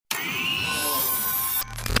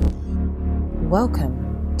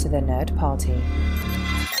Welcome to the Nerd Party.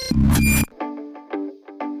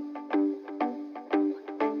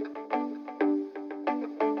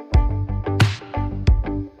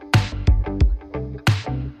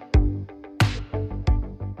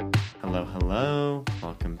 Hello.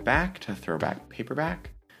 Welcome back to Throwback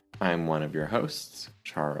Paperback. I'm one of your hosts,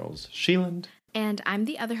 Charles Sheeland. And I'm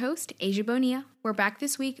the other host, Asia Bonilla. We're back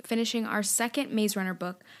this week finishing our second Maze Runner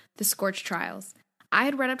book, The Scorched Trials. I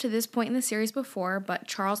had read up to this point in the series before, but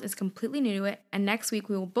Charles is completely new to it, and next week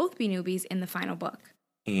we will both be newbies in the final book.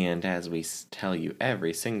 And as we tell you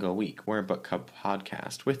every single week, we're a book club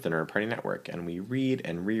podcast with the Nerd Party Network, and we read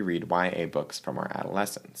and reread YA books from our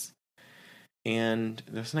adolescence. And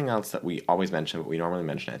there's something else that we always mention, but we normally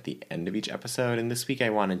mention at the end of each episode, and this week I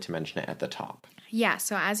wanted to mention it at the top. Yeah,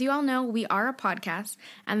 so as you all know, we are a podcast,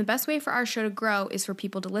 and the best way for our show to grow is for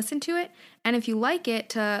people to listen to it, and if you like it,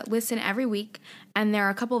 to listen every week, and there are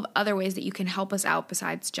a couple of other ways that you can help us out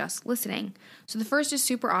besides just listening. So the first is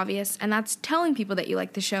super obvious, and that's telling people that you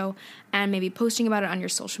like the show, and maybe posting about it on your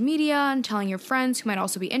social media, and telling your friends who might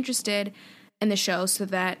also be interested in the show so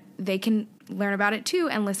that they can learn about it too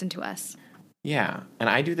and listen to us. Yeah, and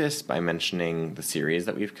I do this by mentioning the series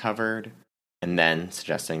that we've covered, and then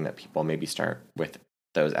suggesting that people maybe start with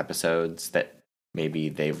those episodes that maybe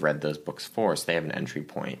they've read those books for, so they have an entry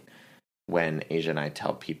point. When Asia and I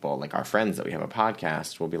tell people, like our friends, that we have a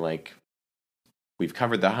podcast, we'll be like, we've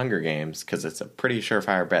covered the Hunger Games, because it's a pretty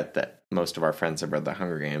surefire bet that most of our friends have read the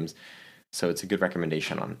Hunger Games, so it's a good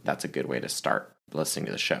recommendation on that's a good way to start listening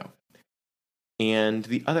to the show. And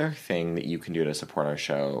the other thing that you can do to support our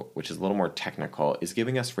show, which is a little more technical, is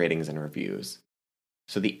giving us ratings and reviews.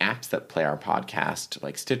 So the apps that play our podcast,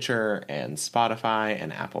 like Stitcher and Spotify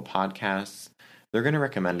and Apple Podcasts, they're going to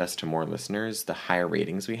recommend us to more listeners the higher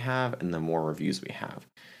ratings we have and the more reviews we have.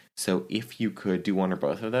 So if you could do one or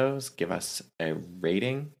both of those, give us a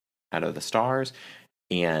rating out of the stars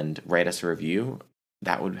and write us a review,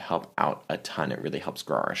 that would help out a ton. It really helps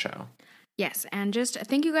grow our show. Yes, and just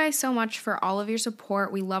thank you guys so much for all of your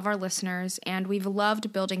support. We love our listeners, and we've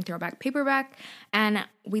loved building Throwback Paperback, and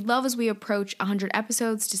we love as we approach 100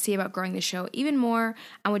 episodes to see about growing the show even more,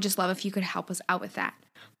 and would just love if you could help us out with that.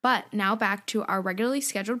 But now back to our regularly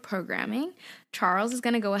scheduled programming. Charles is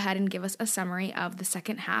going to go ahead and give us a summary of the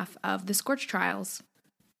second half of The Scorched Trials.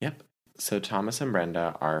 Yep. So Thomas and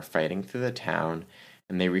Brenda are fighting through the town,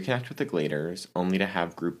 and they reconnect with the Gladers, only to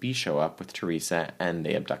have Group B show up with Teresa, and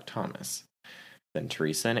they abduct Thomas. Then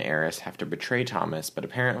Teresa and Eris have to betray Thomas, but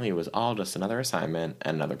apparently it was all just another assignment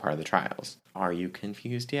and another part of the trials. Are you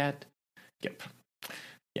confused yet? Yep.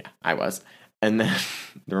 Yeah, I was. And then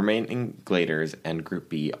the remaining Gladers and Group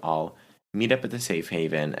B all meet up at the safe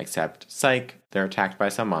haven, except, psych, they're attacked by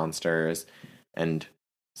some monsters, and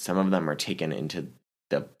some of them are taken into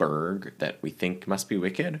the burg that we think must be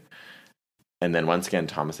wicked. And then once again,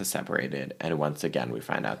 Thomas is separated, and once again we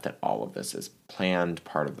find out that all of this is planned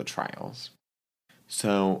part of the trials.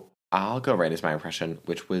 So I'll go right as my impression,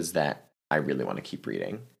 which was that I really want to keep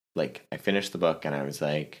reading. Like, I finished the book and I was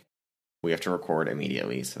like, we have to record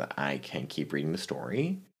immediately so that I can keep reading the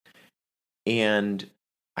story. And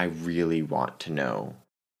I really want to know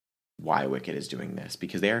why Wicked is doing this,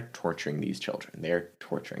 because they are torturing these children. They are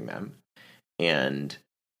torturing them. And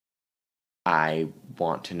I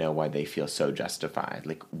want to know why they feel so justified.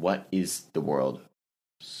 Like, what is the world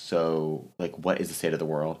what is the state of the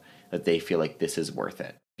world that they feel like this is worth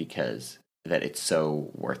it, because that it's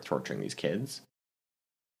so worth torturing these kids?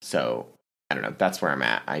 So, I don't know. That's where I'm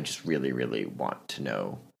at. I just really, really want to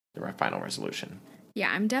know the final resolution.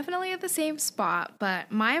 Yeah, I'm definitely at the same spot,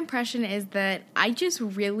 but my impression is that I just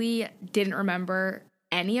really didn't remember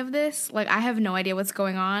any of this. Like, I have no idea what's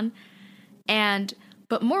going on.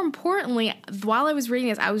 But more importantly, while I was reading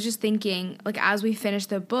this, I was just thinking, like, as we finished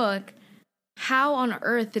the book, how on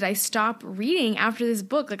earth did I stop reading after this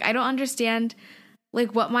book? Like, I don't understand,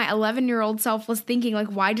 like, what my 11-year-old self was thinking. Like,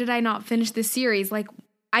 why did I not finish this series? Like,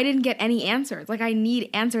 I didn't get any answers. Like, I need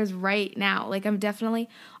answers right now. Like, I'm definitely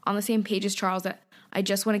on the same page as Charles that I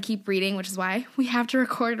just want to keep reading, which is why we have to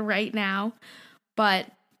record right now. But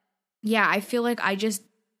yeah, I feel like I just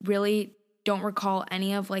really don't recall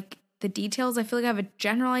any of, like, the details. I feel like I have a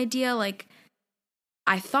general idea. Like,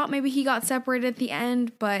 I thought maybe he got separated at the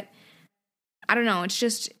end, but I don't know. It's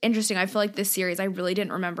just interesting. I feel like this series, I really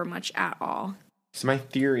didn't remember much at all. So my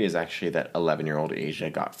theory is actually that 11-year-old Asia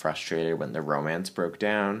got frustrated when the romance broke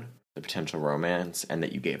down, the potential romance, and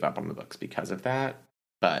that you gave up on the books because of that.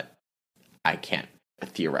 But I can't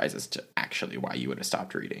theorize as to actually why you would have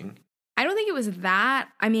stopped reading. I don't think it was that.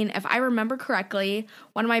 I mean, if I remember correctly,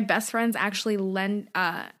 one of my best friends actually loaned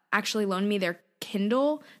me their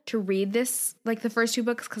Kindle to read this, like the first 2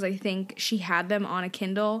 books, because I think she had them on a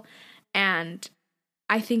Kindle, and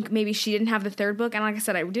I think maybe she didn't have the 3rd book. And like I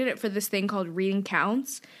said, I did it for this thing called Reading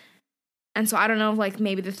Counts. And so I don't know if like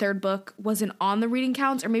maybe the 3rd book wasn't on the Reading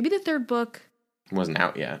Counts, or maybe the 3rd book wasn't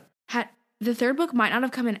out yet. The 3rd book might not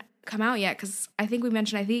have come out yet, because I think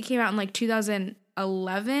it came out in like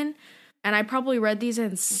 2011, and I probably read these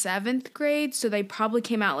in 7th grade, so they probably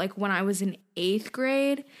came out like when I was in 8th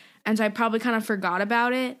grade, and so I probably kind of forgot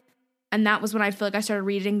about it, and that was when I feel like I started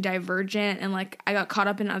reading Divergent, and like I got caught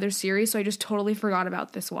up in other series, so I just totally forgot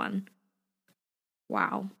about this one.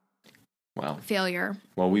 Wow. Well, failure.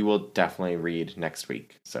 Well, we will definitely read next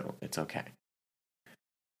week, so it's okay.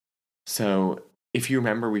 So, if you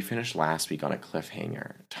remember, we finished last week on a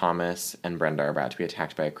cliffhanger. Thomas and Brenda are about to be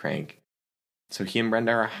attacked by a crank. So he and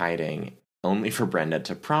Brenda are hiding, only for Brenda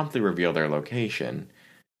to promptly reveal their location.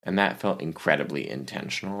 And that felt incredibly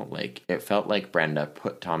intentional. Like, it felt like Brenda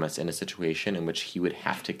put Thomas in a situation in which he would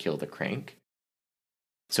have to kill the crank.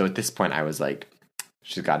 So at this point, I was like,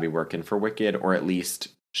 she's got to be working for Wicked, or at least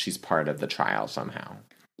she's part of the trial somehow.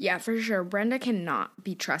 Yeah, for sure. Brenda cannot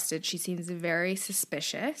be trusted. She seems very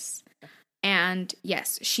suspicious. And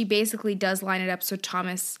yes, she basically does line it up so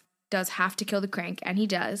Thomas does have to kill the crank, and he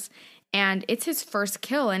does. And it's his first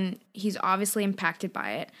kill, and he's obviously impacted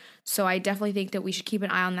by it. So I definitely think that we should keep an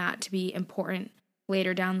eye on that to be important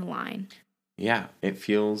later down the line. Yeah, it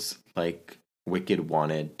feels like Wicked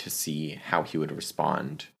wanted to see how he would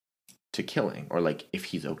respond to killing, or like if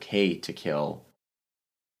he's okay to kill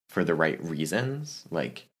for the right reasons.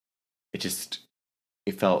 Like, it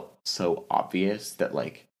felt so obvious that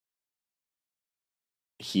like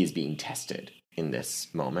he is being tested in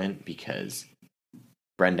this moment, because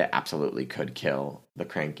Brenda absolutely could kill the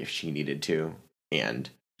crank if she needed to, and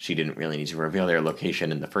she didn't really need to reveal their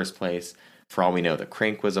location in the first place. For all we know, the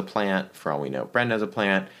crank was a plant. For all we know, Brenda's a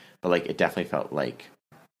plant. But like, it definitely felt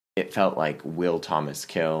like will Thomas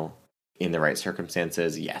kill in the right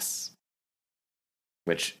circumstances? Yes.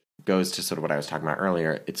 Which goes to sort of what I was talking about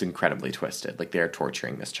earlier. It's incredibly twisted. Like, they're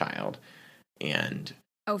torturing this child, and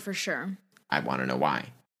oh, for sure. I want to know why.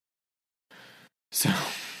 So,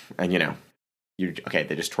 and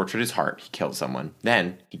they just tortured his heart. He killed someone.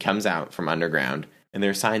 Then he comes out from underground, and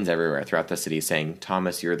there are signs everywhere throughout the city saying,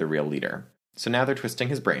 Thomas, you're the real leader. So now they're twisting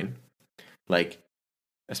his brain. Like,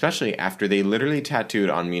 especially after they literally tattooed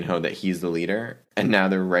on Minho that he's the leader, and now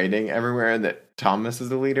they're writing everywhere that Thomas is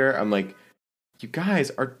the leader. I'm like, you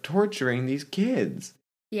guys are torturing these kids.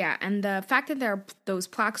 Yeah, and the fact that those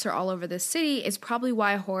plaques are all over the city is probably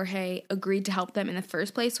why Jorge agreed to help them in the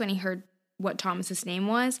first place when he heard what Thomas's name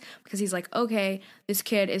was, because he's like, okay, this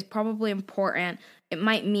kid is probably important. It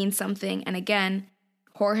might mean something. And again,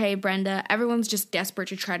 Jorge, Brenda, everyone's just desperate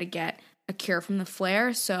to try to get a cure from the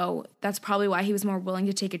flare, so that's probably why he was more willing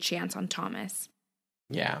to take a chance on Thomas.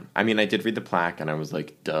 Yeah, I mean, I did read the plaque, and I was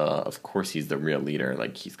like, duh, of course he's the real leader.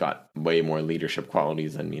 Like, he's got way more leadership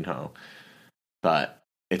qualities than Minho. But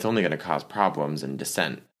it's only going to cause problems and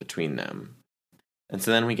dissent between them. And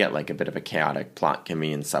so then we get like a bit of a chaotic plot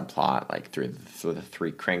convenience subplot, like through the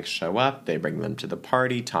 3 cranks show up, they bring them to the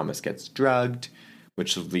party, Thomas gets drugged,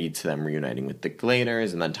 which leads to them reuniting with the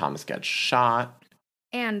Gladers, and then Thomas gets shot.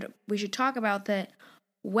 And we should talk about that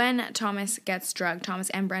when Thomas gets drugged, Thomas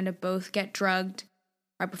and Brenda both get drugged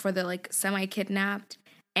right before they're like semi-kidnapped,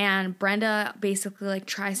 and Brenda basically like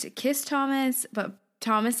tries to kiss Thomas, but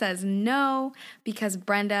Thomas says no, because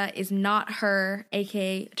Brenda is not her,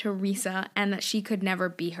 aka Teresa, and that she could never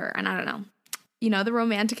be her. And I don't know. The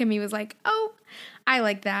romantic in me was like, oh, I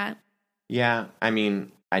like that. Yeah, I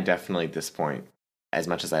mean, I definitely at this point, as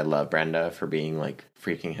much as I love Brenda for being like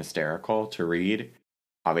freaking hysterical to read,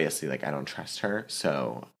 obviously like I don't trust her,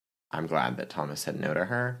 so I'm glad that Thomas said no to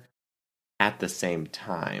her. At the same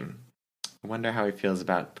time, I wonder how he feels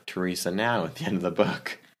about Teresa now at the end of the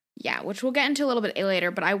book. Yeah, which we'll get into a little bit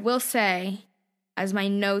later, but I will say, as my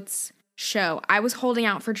notes show, I was holding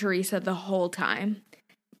out for Teresa the whole time,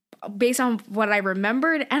 based on what I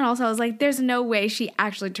remembered, and also I was like, there's no way she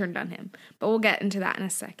actually turned on him. But we'll get into that in a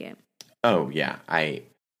second. Oh, yeah, I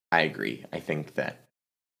agree. I think that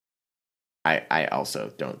I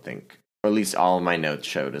also don't think, or at least all of my notes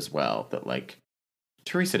showed as well, that like,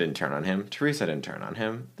 Teresa didn't turn on him. Teresa didn't turn on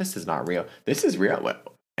him. This is not real. This is real. Well,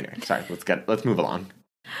 anyway, sorry, let's move along.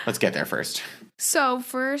 Let's get there first. So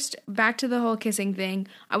first, back to the whole kissing thing.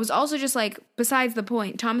 I was also just like, besides the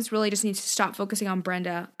point, Thomas really just needs to stop focusing on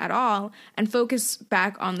Brenda at all and focus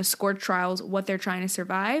back on the Scorch trials, what they're trying to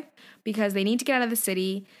survive, because they need to get out of the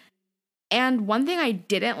city. And one thing I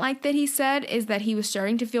didn't like that he said is that he was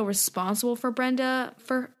starting to feel responsible for Brenda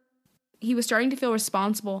for he was starting to feel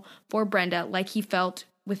responsible for Brenda like he felt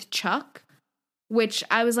with Chuck, which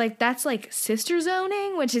I was like, that's like sister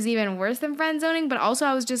zoning, which is even worse than friend zoning. But also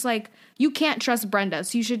I was just like, you can't trust Brenda,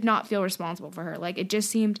 so you should not feel responsible for her. Like, it just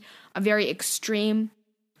seemed a very extreme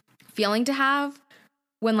feeling to have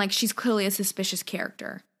when, like, she's clearly a suspicious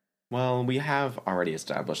character. Well, we have already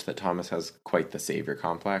established that Thomas has quite the savior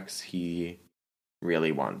complex. He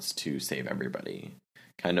really wants to save everybody.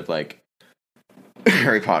 Kind of like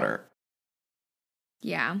Harry Potter.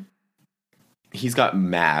 Yeah. He's got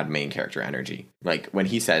mad main character energy. Like, when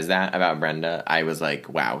he says that about Brenda, I was like,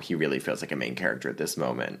 wow, he really feels like a main character at this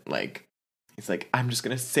moment. Like, he's like, I'm just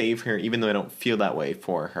going to save her, even though I don't feel that way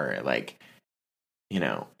for her. Like, you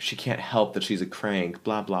know, she can't help that she's a crank,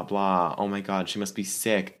 blah, blah, blah. Oh my God, she must be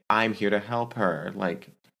sick. I'm here to help her. Like,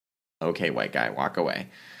 okay, white guy, walk away.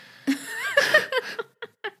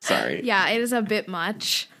 Sorry. Yeah, it is a bit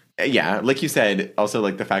much. Yeah, like you said, also,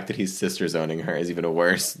 like, the fact that he's sister zoning her is even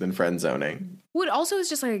worse than friend zoning. What also is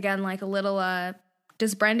just, like, again, like, a little,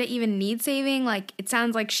 does Brenda even need saving? Like, it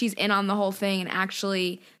sounds like she's in on the whole thing and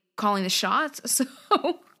actually calling the shots. So,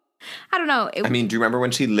 I don't know. I mean, do you remember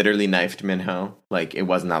when she literally knifed Minho? Like, it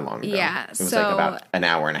wasn't that long ago. Yeah. It was, like, about an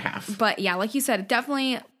hour and a half. But, yeah, like you said,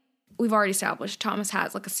 definitely, we've already established Thomas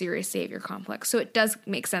has, like, a serious savior complex. So it does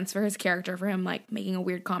make sense for his character, for him, like, making a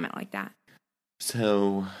weird comment like that.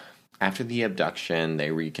 So, after the abduction, they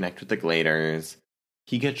reconnect with the Gladers.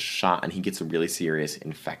 He gets shot and he gets a really serious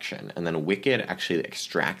infection. And then Wicked actually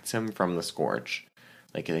extracts him from the Scorch.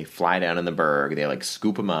 Like, they fly down in the Berg. They, like,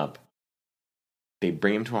 scoop him up. They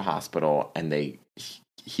bring him to a hospital and they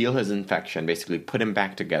heal his infection, basically put him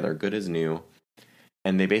back together, good as new.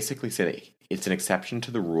 And they basically say that it's an exception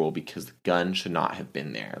to the rule because the gun should not have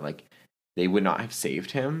been there. Like, they would not have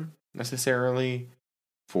saved him necessarily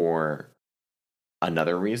for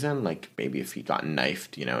another reason. Like, maybe if he got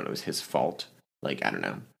knifed, you know, and it was his fault. Like, I don't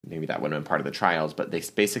know. Maybe that would have been part of the trials. But they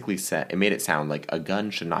basically said, it made it sound like a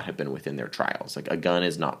gun should not have been within their trials. Like, a gun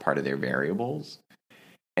is not part of their variables.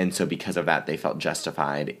 And so because of that, they felt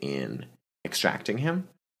justified in extracting him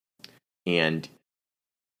and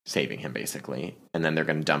saving him, basically. And then they're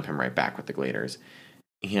going to dump him right back with the Gladers.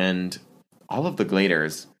 And all of the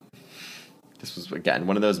Gladers, this was, again,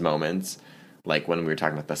 one of those moments, like when we were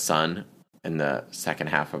talking about the sun in the second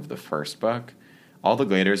half of the first book. All the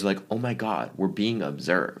Gladers are like, oh my God, we're being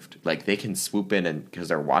observed. Like, they can swoop in and because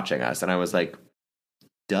they're watching us. And I was like,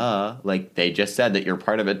 duh. Like, they just said that you're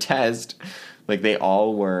part of a test. Like, they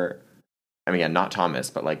all were, I mean, yeah, not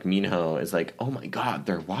Thomas, but, like, Minho is like, oh my God,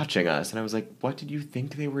 they're watching us. And I was like, what did you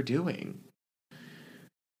think they were doing?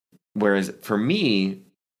 Whereas, for me,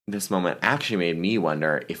 this moment actually made me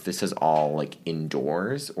wonder if this is all, like,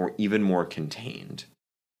 indoors or even more contained.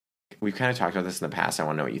 We've kind of talked about this in the past. I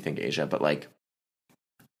want to know what you think, Asia, but, like,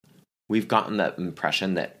 we've gotten that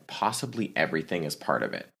impression that possibly everything is part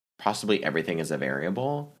of it. Possibly everything is a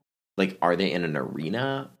variable. Like, are they in an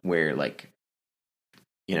arena where, like,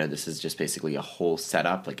 you know, this is just basically a whole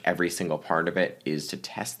setup? Like, every single part of it is to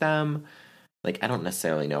test them? Like, I don't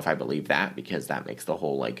necessarily know if I believe that because that makes the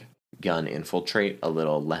whole, like, gun infiltrate a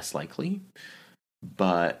little less likely.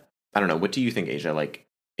 But, I don't know. What do you think, Asia? Like,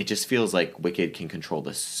 it just feels like Wicked can control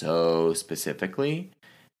this so specifically.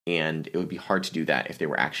 And it would be hard to do that if they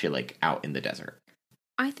were actually, like, out in the desert.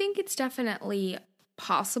 I think it's definitely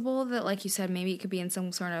possible that, like you said, maybe it could be in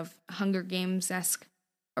some sort of Hunger Games-esque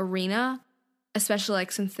arena, especially,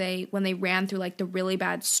 like, since when they ran through, like, the really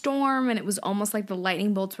bad storm and it was almost like the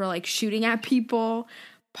lightning bolts were, like, shooting at people,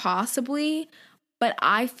 possibly. But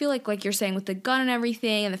I feel like you're saying with the gun and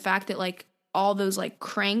everything and the fact that, like, all those, like,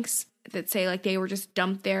 cranks that say, like, they were just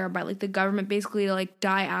dumped there by, like, the government basically to, like,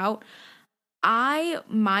 die out,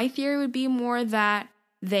 my theory would be more that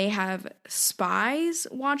they have spies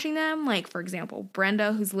watching them. Like, for example,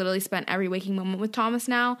 Brenda, who's literally spent every waking moment with Thomas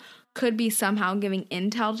now, could be somehow giving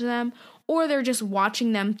intel to them. Or they're just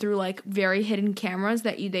watching them through, like, very hidden cameras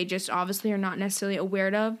that they just obviously are not necessarily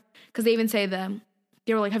aware of. Because they even say they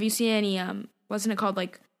were like, have you seen any, wasn't it called,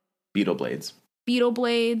 like... Beetle blades. Beetle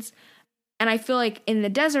blades. And I feel like in the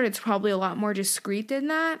desert, it's probably a lot more discreet than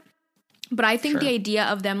that. But I think the idea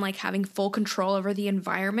of them, like, having full control over the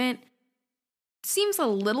environment seems a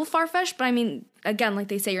little far-fetched. But, I mean, again, like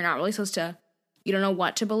they say, you're not really supposed to, you don't know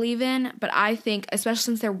what to believe in. But I think, especially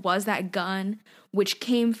since there was that gun, which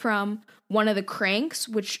came from one of the cranks,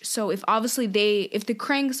 so if the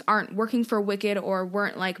cranks aren't working for Wicked or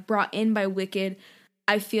weren't, like, brought in by Wicked,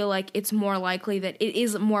 I feel like it's more likely that it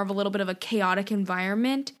is more of a little bit of a chaotic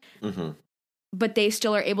environment. Mm-hmm. But they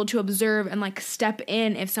still are able to observe and, like, step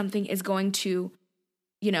in if something is going to,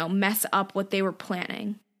 you know, mess up what they were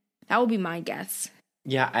planning. That would be my guess.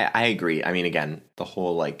 Yeah, I agree. I mean, again, the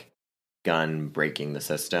whole like gun breaking the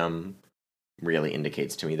system really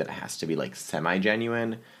indicates to me that it has to be like semi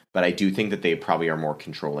genuine. But I do think that they probably are more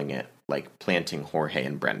controlling it, like planting Jorge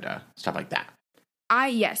and Brenda, stuff like that.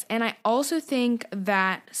 Yes, and I also think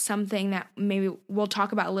that something that maybe we'll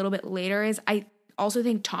talk about a little bit later is I also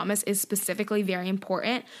think Thomas is specifically very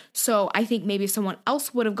important. So I think maybe if someone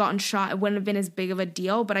else would have gotten shot, it wouldn't have been as big of a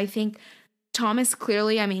deal. But I think Thomas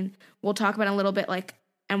clearly, I mean, we'll talk about it a little bit, like,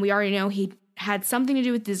 and we already know he had something to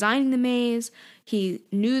do with designing the maze. He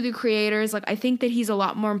knew the creators. Like, I think that he's a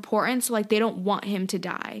lot more important. So, like, they don't want him to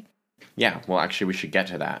die. Yeah, well, actually, we should get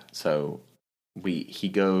to that. So he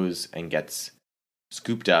goes and gets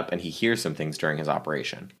scooped up, and he hears some things during his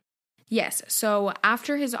operation. Yes. So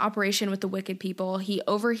after his operation with the Wicked people, he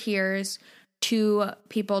overhears two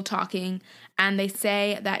people talking, and they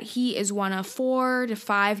say that he is one of 4 to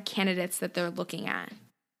 5 candidates that they're looking at.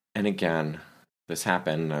 And again, this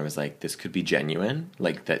happened, and I was like, this could be genuine,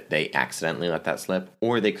 like that they accidentally let that slip,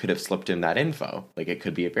 or they could have slipped him that info. Like, it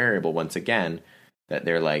could be a variable once again that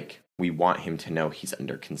they're like, we want him to know he's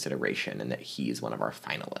under consideration and that he's one of our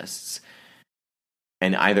finalists.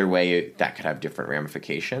 And either way, that could have different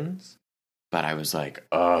ramifications. But I was like,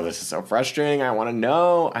 oh, this is so frustrating. I want to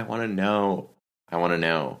know. I want to know. I want to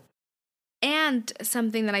know. And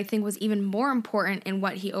something that I think was even more important in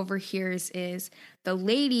what he overhears is the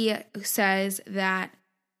lady says that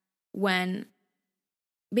when,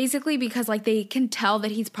 basically because like they can tell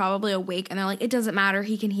that he's probably awake and they're like, it doesn't matter,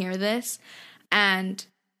 he can hear this. And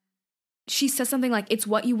she says something like, it's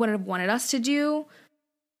what you would have wanted us to do,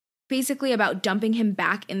 basically about dumping him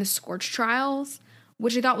back in the Scorch trials,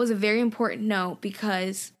 which I thought was a very important note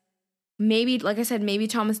because maybe, like I said, maybe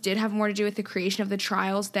Thomas did have more to do with the creation of the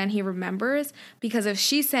trials than he remembers, because if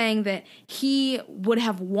she's saying that he would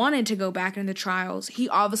have wanted to go back into the trials, he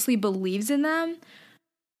obviously believes in them.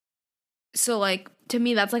 So, like, to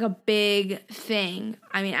me, that's like a big thing.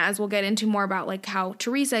 I mean, as we'll get into more about like how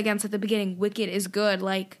Teresa, again, said at the beginning, Wicked is good.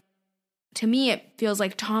 Like, to me, it feels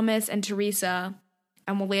like Thomas and Teresa,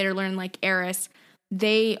 and we'll later learn like Eris,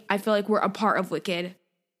 I feel like were a part of Wicked,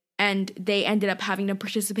 and they ended up having to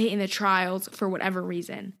participate in the trials for whatever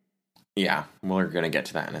reason. Yeah, we're going to get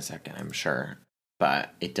to that in a second, I'm sure.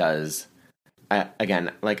 But it does,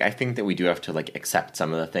 again, like, I think that we do have to, like, accept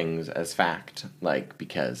some of the things as fact, like,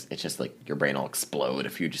 because it's just, like, your brain will explode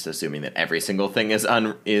if you're just assuming that every single thing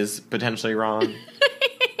is potentially wrong.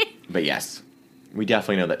 But yes, we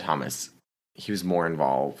definitely know that Thomas, he was more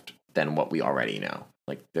involved than what we already know.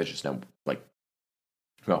 Like, there's just no, like,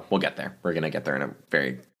 well, we'll get there. We're going to get there in a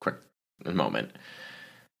very quick moment.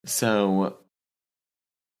 So,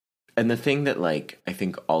 and the thing that, like, I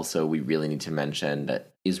think also we really need to mention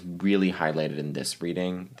that is really highlighted in this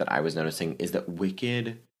reading that I was noticing is that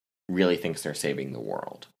Wicked really thinks they're saving the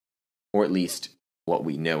world. Or at least what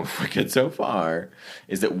we know of Wicked so far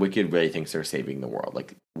is that Wicked really thinks they're saving the world.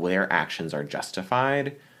 Like, their actions are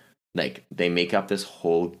justified. Like, they make up this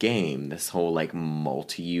whole game, this whole, like,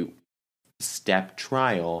 multi-step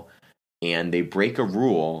trial, and they break a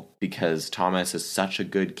rule because Thomas is such a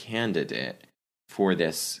good candidate for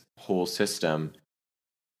this whole system.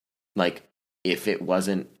 Like, if it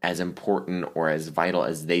wasn't as important or as vital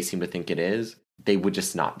as they seem to think it is, they would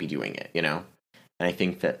just not be doing it, you know? And I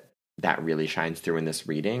think that really shines through in this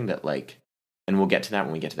reading, that, like, and we'll get to that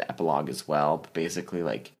when we get to the epilogue as well, but basically,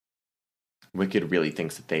 like, Wicked really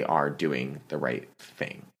thinks that they are doing the right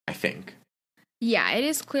thing, I think. Yeah, it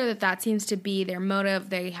is clear that seems to be their motive.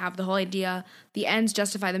 They have the whole idea, the ends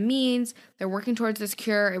justify the means, they're working towards this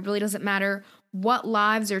cure. It really doesn't matter what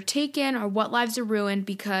lives are taken or what lives are ruined,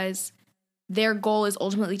 because their goal is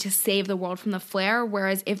ultimately to save the world from the flare,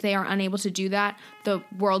 whereas if they are unable to do that, the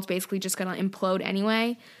world's basically just going to implode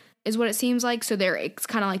anyway, is what it seems like. So it's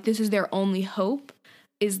kind of like this is their only hope,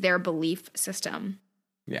 is their belief system.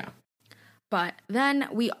 Yeah. But then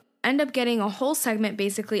we end up getting a whole segment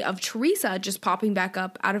basically of Teresa just popping back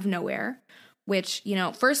up out of nowhere, which, you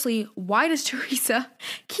know, firstly, why does Teresa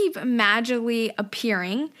keep magically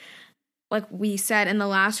appearing? Like we said in the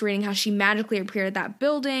last reading, how she magically appeared at that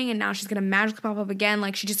building and now she's going to magically pop up again.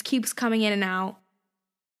 Like, she just keeps coming in and out.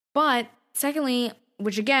 But secondly,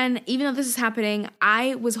 which again, even though this is happening,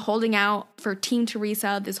 I was holding out for Team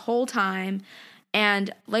Teresa this whole time.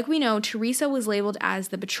 And like we know, Teresa was labeled as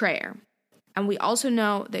the betrayer. And we also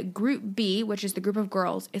know that Group B, which is the group of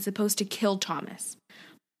girls, is supposed to kill Thomas.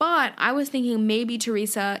 But I was thinking maybe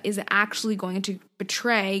Teresa is actually going to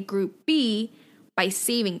betray Group B by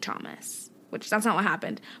saving Thomas, which that's not what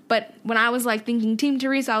happened. But when I was like thinking Team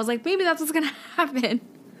Teresa, I was like, maybe that's what's going to happen.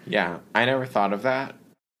 Yeah, I never thought of that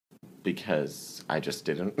because I just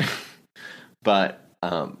didn't. But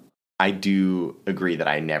I do agree that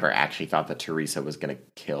I never actually thought that Teresa was going to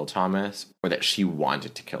kill Thomas or that she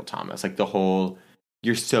wanted to kill Thomas. Like the whole,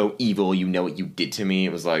 you're so evil, you know what you did to me.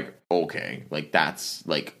 It was like, okay, like that's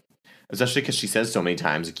like, especially because she says so many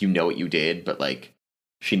times, like, you know what you did, but like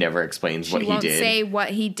she never explains what he did. She won't say what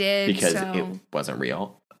he did. Because it wasn't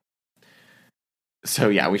real. So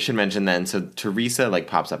yeah, we should mention then, so Teresa like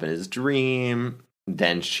pops up in his dream.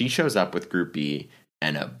 Then she shows up with Group B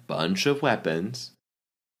and a bunch of weapons.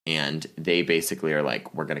 And they basically are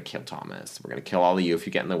like, we're going to kill Thomas. We're going to kill all of you if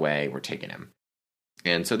you get in the way. We're taking him.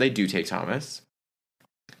 And so they do take Thomas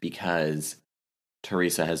because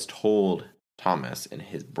Teresa has told Thomas in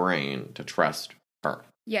his brain to trust her.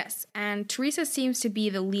 Yes, and Teresa seems to be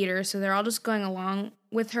the leader, so they're all just going along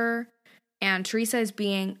with her. And Teresa is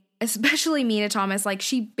being especially mean to Thomas. Like,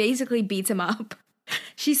 she basically beats him up.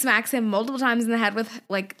 She smacks him multiple times in the head with,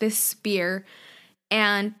 like, this spear.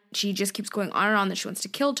 And she just keeps going on and on that she wants to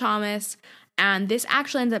kill Thomas. And this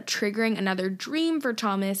actually ends up triggering another dream for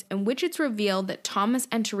Thomas, in which it's revealed that Thomas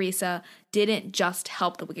and Teresa didn't just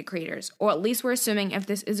help the Wicked creators. Or at least we're assuming if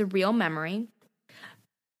this is a real memory.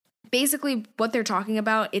 Basically, what they're talking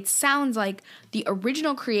about, it sounds like the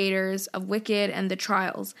original creators of Wicked and the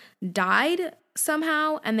Trials died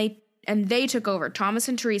somehow, and they took over. Thomas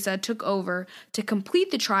and Teresa took over to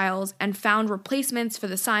complete the trials and found replacements for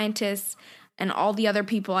the scientists and all the other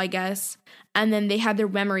people, I guess. And then they had their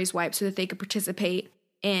memories wiped so that they could participate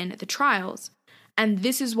in the trials. And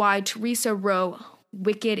this is why Teresa wrote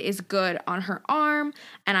Wicked is good on her arm.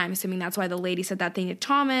 And I'm assuming that's why the lady said that thing to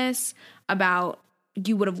Thomas about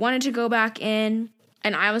you would have wanted to go back in.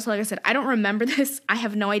 And I was, like I said, I don't remember this. I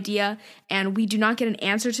have no idea. And we do not get an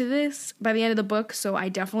answer to this by the end of the book, so I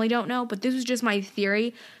definitely don't know. But this was just my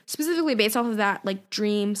theory, specifically based off of that, like,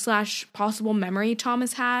 dream / possible memory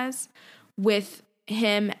Thomas has with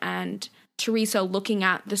him and Teresa looking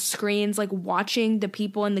at the screens, like, watching the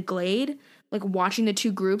people in the glade, like, watching the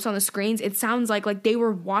two groups on the screens. It sounds like they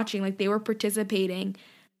were watching, like, they were participating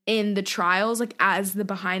in the trials, like, as the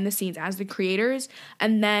behind the scenes, as the creators.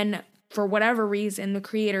 And then for whatever reason, the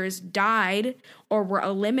creators died or were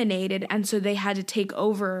eliminated, and so they had to take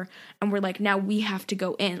over and were like, now we have to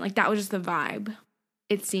go in. Like, that was just the vibe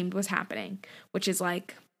it seemed was happening, which is,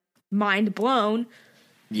 like, mind blown.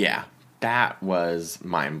 Yeah, that was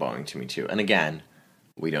mind-blowing to me, too. And again,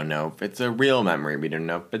 we don't know if it's a real memory. We don't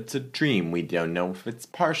know if it's a dream. We don't know if it's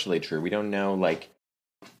partially true. We don't know, like,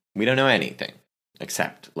 we don't know anything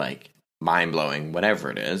except, like, mind-blowing,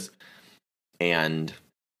 whatever it is. And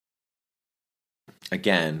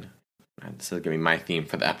again, this is going to be my theme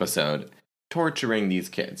for the episode, torturing these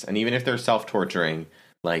kids. And even if they're self-torturing,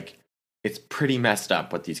 like, it's pretty messed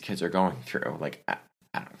up what these kids are going through. Like, I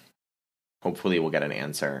don't know. Hopefully we'll get an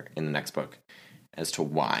answer in the next book as to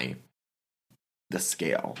why the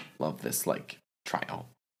scale of this, like, trial.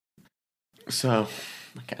 So,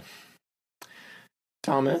 again,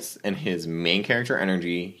 Thomas and his main character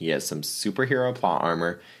energy, he has some superhero plot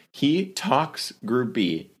armor. He talks Group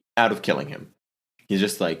B out of killing him. He's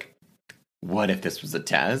just like, what if this was a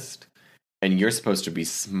test? And you're supposed to be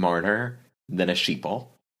smarter than a sheeple.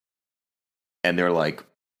 And they're like,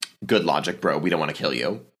 good logic, bro. We don't want to kill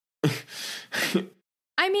you.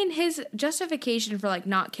 I mean, his justification for, like,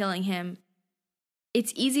 not killing him,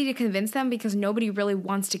 it's easy to convince them because nobody really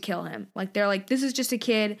wants to kill him. Like, they're like, this is just a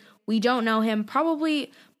kid. We don't know him.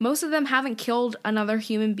 Probably most of them haven't killed another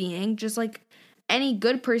human being. Just like any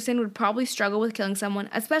good person would probably struggle with killing someone,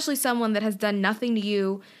 especially someone that has done nothing to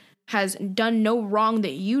you, has done no wrong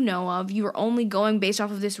that you know of. You are only going based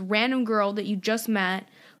off of this random girl that you just met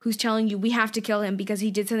who's telling you we have to kill him because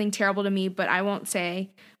he did something terrible to me, but I won't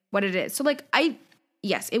say what it is. So, like,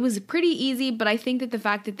 yes, it was pretty easy, but I think that the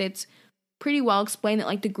fact that it's pretty well explained that,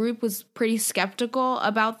 like, the group was pretty skeptical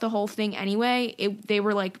about the whole thing anyway, they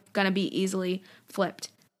were, like, gonna be easily flipped.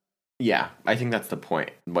 Yeah, I think that's the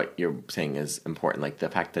point. What you're saying is important. Like, the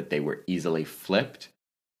fact that they were easily flipped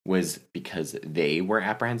was because they were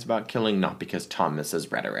apprehensive about killing, not because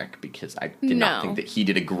Thomas's rhetoric, because I did not think that he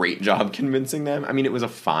did a great job convincing them. I mean, it was a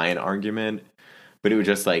fine argument, but it was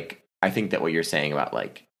just, like, I think that what you're saying about,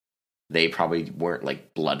 like, they probably weren't,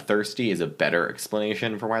 like, bloodthirsty is a better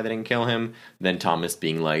explanation for why they didn't kill him than Thomas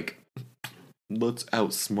being like, let's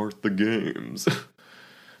outsmart the games.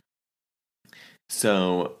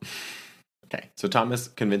 So Thomas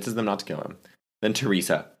convinces them not to kill him. Then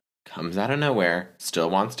Teresa comes out of nowhere, still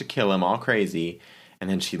wants to kill him all crazy, and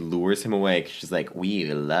then she lures him away because she's like,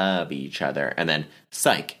 we love each other. And then,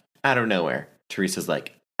 psych, out of nowhere, Teresa's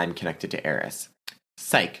like, I'm connected to Eris.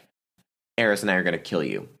 Psych, Eris and I are going to kill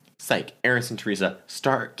you. Psych, Eris and Teresa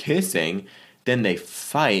start kissing, Then they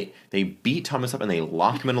fight. They beat Thomas up and they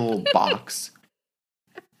lock him in a little box.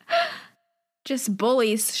 Just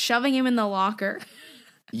bullies shoving him in the locker.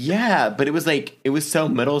 Yeah, but it was so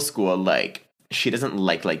middle school. Like, she doesn't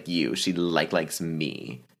like you. She likes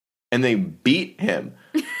me. And they beat him,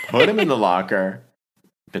 put him in the locker.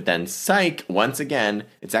 But then, psych, once again,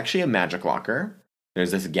 it's actually a magic locker.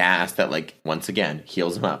 There's this gas that, like, once again,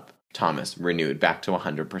 heals him up. Thomas, renewed, back to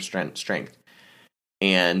 100% strength.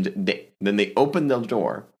 And then they open the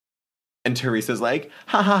door. And Teresa's like,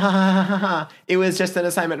 ha ha ha ha ha ha. It was just an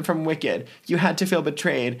assignment from Wicked. You had to feel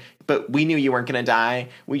betrayed, but we knew you weren't going to die.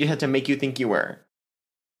 We just had to make you think you were.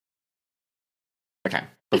 Okay,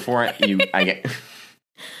 before I get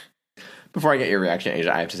your reaction,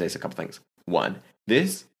 Asia, I have to say a couple things. One,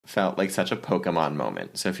 this felt like such a Pokemon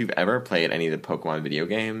moment. So if you've ever played any of the Pokemon video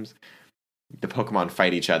games, the Pokemon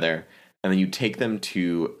fight each other, and then you take them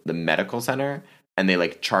to the medical center, and they,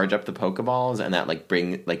 like, charge up the Pokeballs, and that,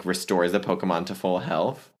 like, restores the Pokemon to full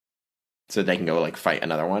health, so they can go, like, fight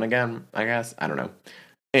another one again, I guess. I don't know.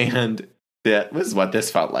 And that was what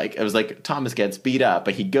this felt like. It was like Thomas gets beat up,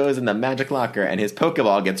 but he goes in the magic locker, and his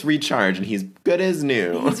Pokeball gets recharged, and he's good as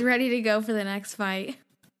new. He's ready to go for the next fight.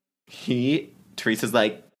 Teresa's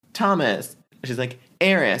like, Thomas. She's like,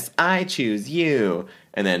 Eris, I choose you.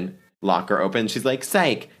 And then locker opens. She's like,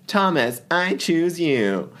 psych, Thomas, I choose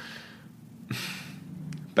you.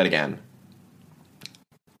 But again,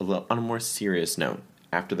 on a more serious note,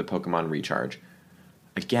 after the Pokemon recharge,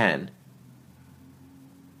 again,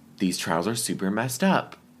 these trials are super messed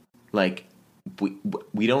up. Like,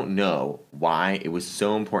 we don't know why it was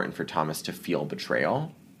so important for Thomas to feel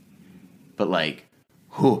betrayal. But, like,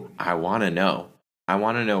 I want to know. I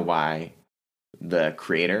want to know why the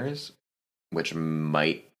creators, which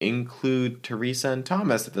might include Teresa and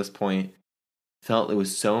Thomas at this point, felt it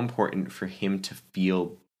was so important for him to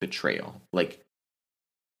feel betrayal. Like,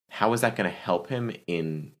 how is that going to help him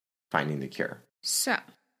in finding the cure? So,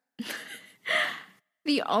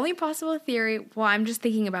 the only possible theory, well, I'm just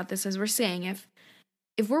thinking about this as we're saying,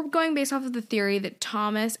 if we're going based off of the theory that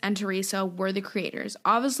Thomas and Teresa were the creators,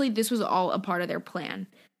 obviously this was all a part of their plan.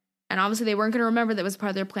 And obviously they weren't going to remember that it was part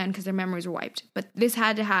of their plan because their memories were wiped. But this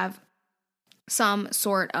had to have some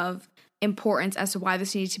sort of importance as to why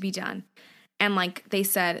this needed to be done. And like they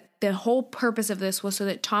said, the whole purpose of this was so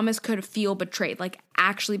that Thomas could feel betrayed, like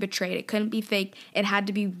actually betrayed. It couldn't be fake. It had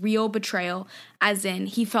to be real betrayal, as in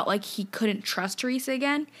he felt like he couldn't trust Teresa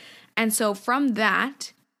again. And so from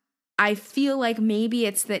that, I feel like maybe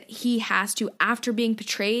it's that he has to, after being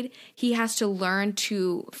betrayed, he has to learn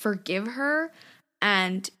to forgive her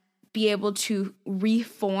and be able to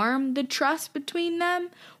reform the trust between them,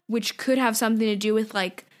 which could have something to do with,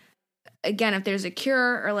 like, again, if there's a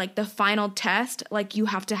cure or like the final test, like you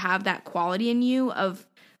have to have that quality in you of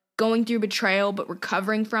going through betrayal but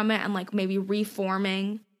recovering from it and like maybe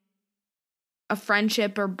reforming a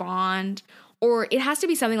friendship or bond, or it has to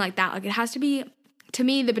be something like that. Like it has to be, to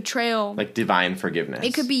me, the betrayal, like divine forgiveness.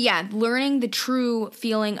 It could be, yeah, learning the true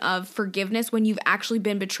feeling of forgiveness when you've actually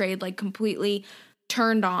been betrayed, like completely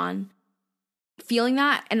turned on, feeling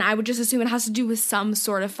that. And I would just assume it has to do with some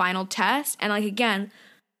sort of final test. And like, again,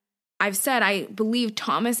 I've said I believe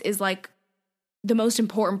Thomas is like the most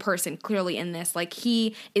important person clearly in this. Like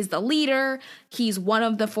he is the leader. He's one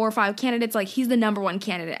of the 4 or 5 candidates. Like he's the number one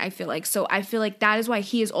candidate, I feel like. So I feel like that is why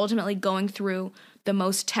he is ultimately going through the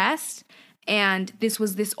most tests. And this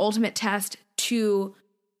was this ultimate test to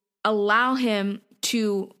allow him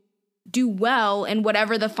to do well in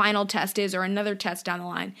whatever the final test is or another test down the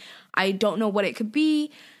line. I don't know what it could be,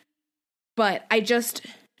 but I just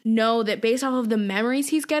know that based off of the memories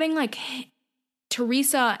he's getting, like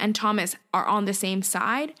Teresa and Thomas are on the same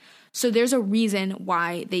side. So there's a reason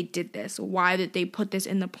why they did this, why that they put this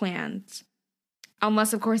in the plans.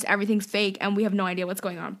 Unless, of course, everything's fake and we have no idea what's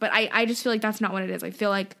going on. But I just feel like that's not what it is. I feel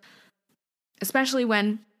like, especially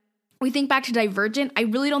when we think back to Divergent, I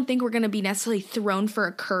really don't think we're going to be necessarily thrown for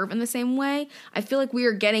a curve in the same way. I feel like we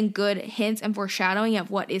are getting good hints and foreshadowing of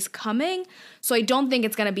what is coming. So I don't think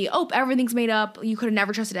it's going to be, oh, everything's made up. You could have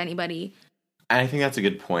never trusted anybody. I think that's a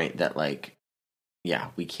good point that, like, yeah,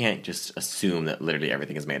 we can't just assume that literally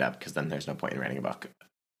everything is made up because then there's no point in writing a book.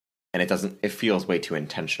 And it feels way too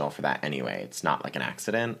intentional for that anyway. It's not like an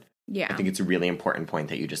accident. Yeah. I think it's a really important point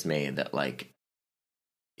that you just made that, like,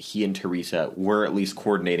 he and Teresa were at least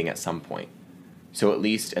coordinating at some point. So at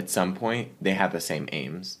least at some point, they have the same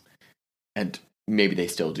aims. And maybe they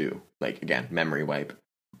still do. Like, again, memory wipe.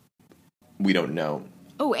 We don't know.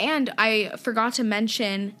 Oh, and I forgot to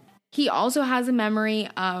mention, he also has a memory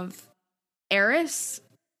of Eris,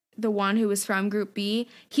 the one who was from Group B.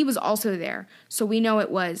 He was also there. So we know it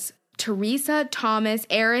was Teresa, Thomas,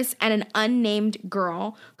 Eris, and an unnamed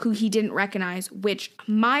girl who he didn't recognize, which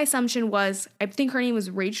my assumption was, I think her name was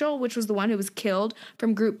Rachel, which was the one who was killed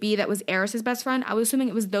from Group B that was Eris's best friend. I was assuming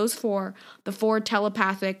it was those four, the four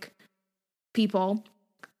telepathic people.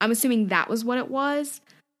 I'm assuming that was what it was.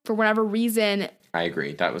 For whatever reason. I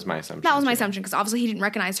agree. That was my assumption. That was my assumption, because obviously he didn't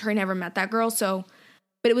recognize her. He never met that girl, so...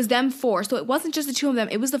 But it was them four. So it wasn't just the two of them.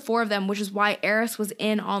 It was the four of them, which is why Eris was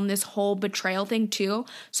in on this whole betrayal thing too.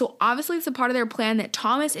 So obviously it's a part of their plan that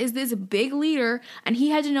Thomas is this big leader and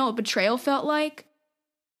he had to know what betrayal felt like.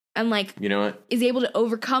 And like, you know what? Is able to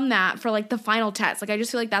overcome that for like the final test. Like, I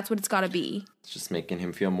just feel like that's what it's got to be. It's just making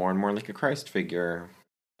him feel more and more like a Christ figure.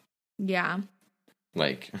 Yeah.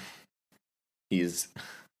 Like,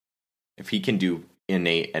 if he can do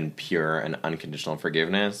innate and pure and unconditional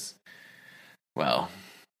forgiveness, well,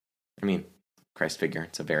 I mean, Christ figure,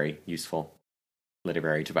 it's a very useful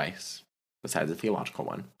literary device, besides a theological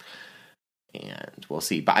one. And we'll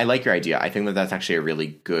see. But I like your idea. I think that that's actually a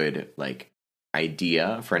really good, like,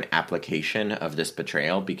 idea for an application of this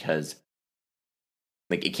betrayal, because,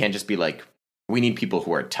 like, it can't just be like, we need people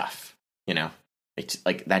who are tough, you know? It's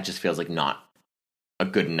like, that just feels like not a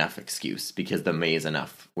good enough excuse, because the maze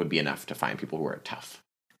enough would be enough to find people who are tough.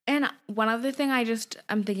 And one other thing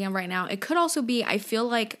I'm thinking of right now, it could also be, I feel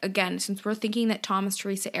like, again, since we're thinking that Thomas,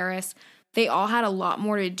 Teresa, Eris, they all had a lot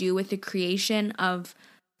more to do with the creation of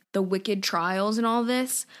the wicked trials and all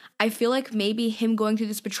this, I feel like maybe him going through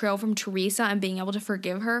this betrayal from Teresa and being able to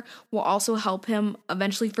forgive her will also help him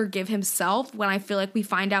eventually forgive himself, when I feel like we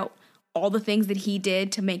find out all the things that he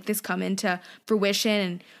did to make this come into fruition.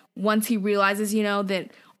 And once he realizes, you know,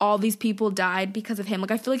 that all these people died because of him,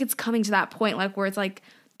 like, I feel like it's coming to that point, like, where it's like,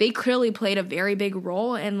 they clearly played a very big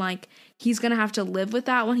role, and like, he's gonna have to live with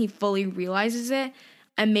that when he fully realizes it.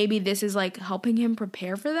 And maybe this is like helping him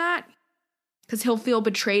prepare for that, because he'll feel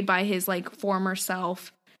betrayed by his like former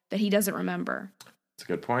self that he doesn't remember. That's a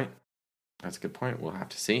good point. That's a good point. We'll have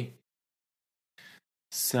to see.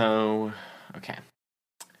 So, okay.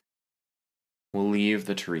 We'll leave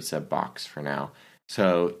the Teresa box for now.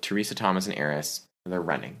 So, Teresa, Thomas, and Eris, they're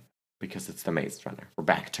running, because it's the Maze Runner. We're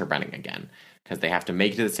back to running again, because they have to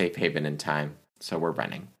make it to the safe haven in time. So we're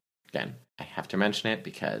running. Again, I have to mention it,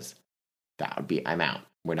 because that would be, I'm out.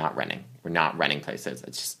 We're not running. We're not running places.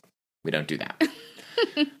 It's just, we don't do that.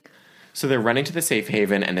 So they're running to the safe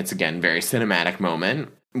haven, and it's, again, very cinematic moment.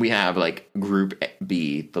 We have, like, Group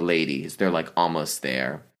B, the ladies. They're, like, almost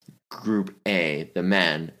there. Group A, the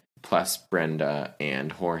men, plus Brenda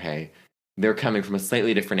and Jorge. They're coming from a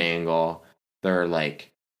slightly different angle. They're,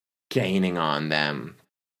 like, gaining on them.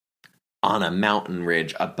 On a mountain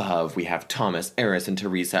ridge above, we have Thomas, Eris, and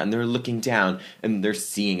Teresa, and they're looking down, and they're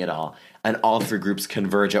seeing it all. And all three groups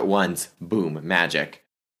converge at once. Boom, magic.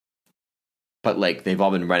 But, like, they've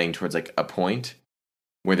all been running towards, like, a point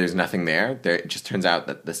where there's nothing there. It just turns out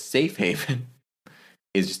that the safe haven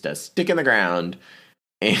is just a stick in the ground.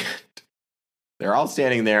 And they're all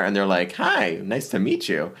standing there, and they're like, hi, nice to meet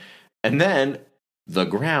you. And then the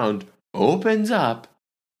ground opens up,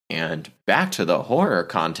 and back to the horror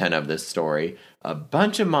content of this story, a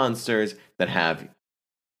bunch of monsters that have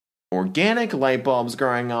organic light bulbs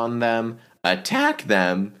growing on them attack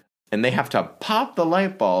them, and they have to pop the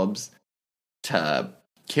light bulbs to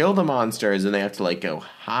kill the monsters, and they have to, like, go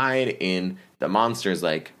hide in the monsters'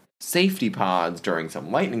 like safety pods during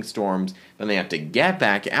some lightning storms. Then they have to get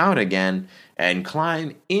back out again and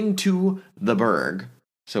climb into the Berg.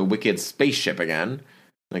 So Wicked's spaceship again,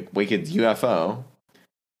 like Wicked's UFO.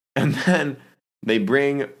 And then they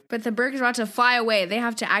bring... But the Berg is about to fly away. They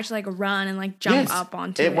have to actually, like, run and, like, jump up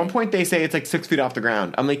onto it. At one point, they say it's, like, 6 feet off the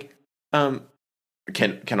ground. I'm like,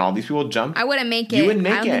 can all these people jump? I wouldn't make it. You wouldn't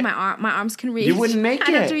make I don't it. think my arms can reach. You wouldn't make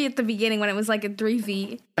I'd it. have to be at the beginning when it was, like, at 3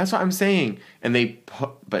 feet. That's what I'm saying. And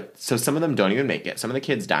so some of them don't even make it. Some of the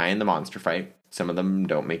kids die in the monster fight. Some of them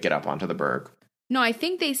don't make it up onto the Berg. No, I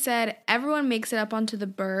think they said everyone makes it up onto the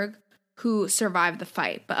Berg who survived the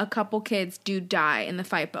fight, but a couple kids do die in the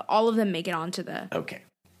fight, but all of them make it onto the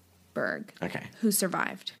Berg. Okay. Who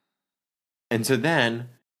survived. And so then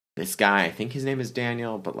this guy, I think his name is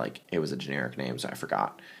Daniel, but, like, it was a generic name, so I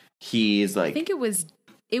forgot. He's like, I think it was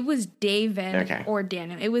David or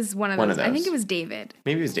Daniel. It was one of those. I think it was David.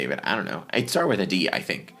 Maybe it was David. I don't know. It started with a D, I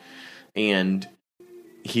think. And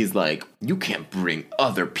he's like, you can't bring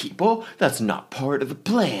other people. That's not part of the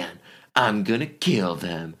plan. I'm gonna kill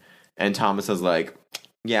them. And Thomas is like,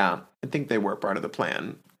 yeah, I think they were part of the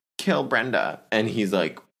plan. Kill Brenda. And he's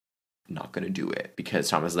like, not gonna do it. Because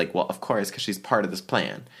Thomas is like, well, of course, because she's part of this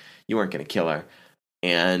plan. You weren't gonna kill her.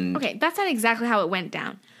 And okay, that's not exactly how it went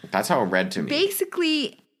down. That's how it read to me.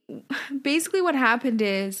 Basically what happened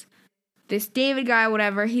is this David guy,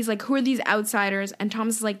 whatever, he's like, who are these outsiders? And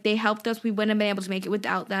Thomas is like, they helped us. We wouldn't have been able to make it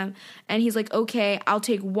without them. And he's like, okay, I'll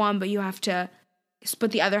take one, but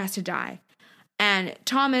the other has to die. And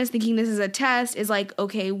Thomas, thinking this is a test, is like,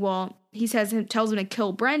 okay, well, tells him to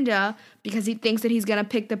kill Brenda because he thinks that he's going to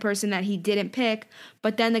pick the person that he didn't pick.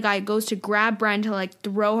 But then the guy goes to grab Brenda, like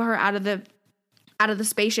throw her out of the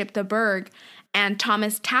spaceship, the Berg. And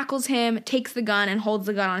Thomas tackles him, takes the gun, and holds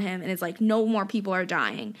the gun on him, and is like, no more people are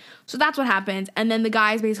dying. So that's what happens. And then the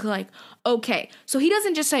guy's basically like, okay. So he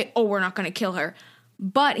doesn't just say, oh, we're not going to kill her.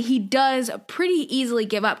 But he does pretty easily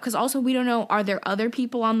give up, because also we don't know, are there other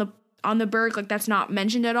people on the Berg? Like, that's not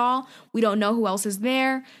mentioned at all. We don't know who else is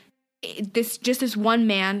there. This one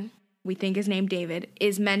man, we think is named David,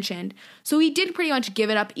 is mentioned. So he did pretty much give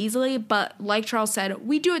it up easily, but like Charles said,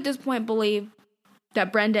 we do at this point believe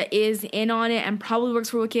that Brenda is in on it and probably works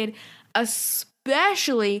for Wicked,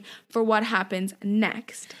 especially for what happens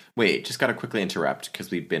next. Wait, just gotta quickly interrupt because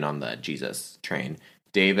we've been on the Jesus train.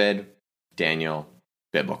 David, Daniel,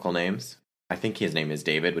 biblical names. I think his name is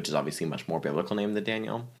David, which is obviously a much more biblical name than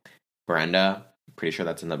Daniel. Brenda, pretty sure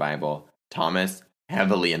that's in the Bible. Thomas,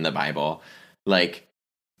 heavily in the Bible. Like,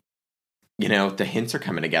 the hints are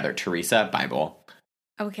coming together. Teresa, Bible.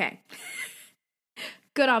 Okay.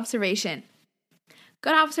 Good observation.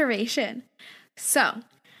 So.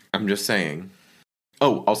 I'm just saying.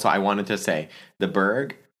 Oh, also, I wanted to say, the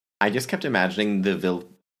Berg, I just kept imagining the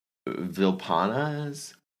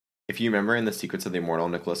Vilpanas. If you remember in The Secrets of the Immortal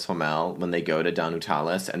Nicholas Flamel, when they go to Don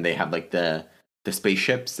Utalis and they have, like, the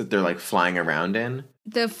spaceships that they're, like, flying around in.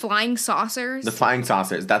 The flying saucers? The flying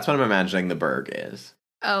saucers. That's what I'm imagining the Berg is.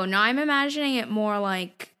 Oh, no, I'm imagining it more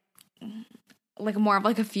like more of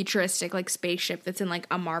like a futuristic like spaceship that's in like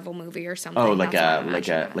a Marvel movie or something. Oh, like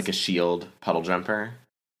a shield puddle jumper.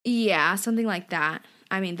 Yeah, something like that.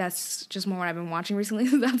 I mean, that's just more what I've been watching recently.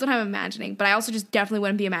 That's what I'm imagining. But I also just definitely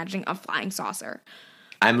wouldn't be imagining a flying saucer.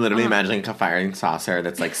 I'm literally imagining a flying saucer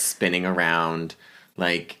that's like spinning around,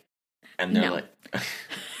 like, and they're like.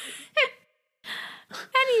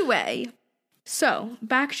 Anyway, so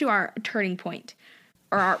back to our turning point.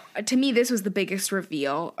 To me, this was the biggest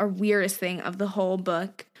reveal, or weirdest thing of the whole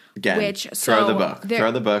book. Again, throw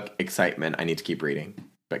the book, excitement. I need to keep reading,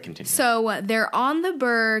 but continue. So they're on the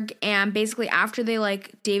Berg, and basically after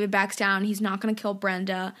David backs down, he's not going to kill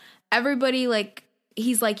Brenda. Everybody,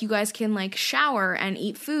 he's like, you guys can, shower and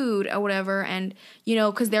eat food or whatever, and,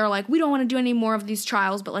 because they're like, we don't want to do any more of these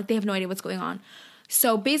trials, but, they have no idea what's going on.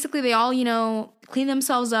 So basically they all, clean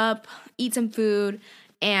themselves up, eat some food,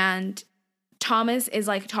 and Thomas is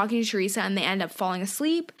talking to Teresa and they end up falling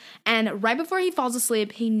asleep. And right before he falls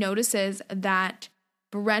asleep, he notices that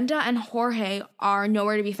Brenda and Jorge are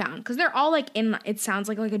nowhere to be found because they're all in, it sounds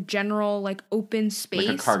like a general open space.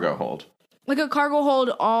 Like a cargo hold. Like a cargo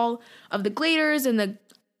hold. All of the Gladers and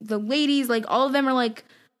the ladies, all of them are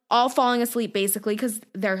all falling asleep basically because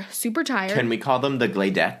they're super tired. Can we call them the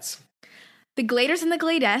Gladettes? The Gladers and the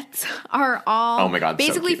Gladettes are all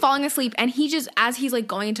basically falling asleep. And he just, as he's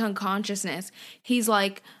going into unconsciousness, he's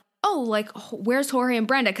like, oh, where's Jorge and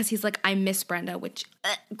Brenda? Because he's like, I miss Brenda, which,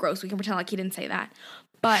 gross. We can pretend he didn't say that.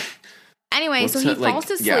 But anyway, so he falls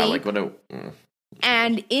to sleep. Yeah,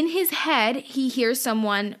 and in his head, he hears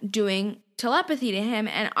someone doing telepathy to him.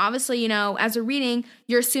 And obviously, as a reading,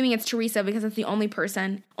 you're assuming it's Teresa because it's the only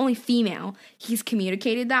female he's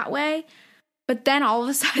communicated that way. But then all of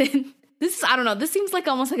a sudden... I don't know, this seems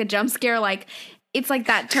almost like a jump scare, it's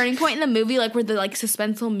that turning point in the movie, where the,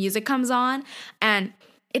 suspenseful music comes on, and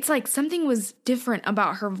it's something was different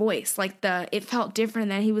about her voice, it felt different,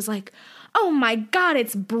 and then he was like, oh my god,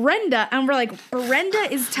 it's Brenda, and we're like,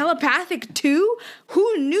 Brenda is telepathic too?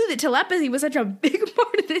 Who knew that telepathy was such a big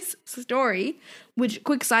part of this story? Which,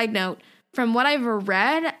 quick side note, from what I've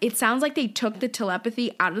read, it sounds like they took the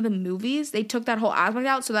telepathy out of the movies. They took that whole aspect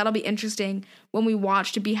out, so that'll be interesting when we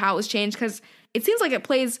watch to be how it was changed, because it seems like it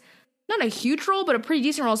plays not a huge role, but a pretty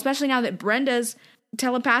decent role, especially now that Brenda's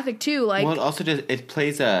telepathic too. Well, it also it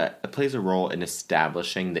plays a role in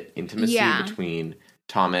establishing the intimacy between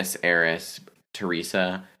Thomas, Eris,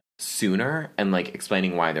 Teresa sooner, and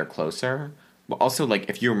explaining why they're closer. But also,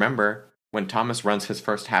 if you remember, when Thomas runs his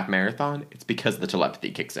first half marathon, it's because the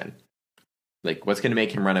telepathy kicks in. What's going to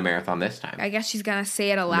make him run a marathon this time? I guess she's going to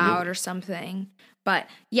say it aloud or something. But,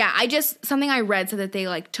 yeah, something I read said that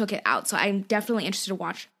they, took it out. So I'm definitely interested to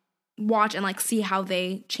watch and, see how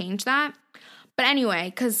they change that. But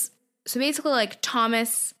anyway, so basically,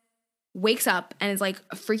 Thomas wakes up and is,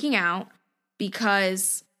 freaking out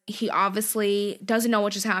because he obviously doesn't know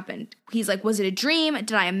what just happened. He's like, was it a dream?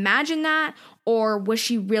 Did I imagine that? Or was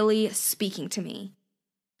she really speaking to me?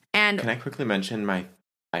 And can I quickly mention my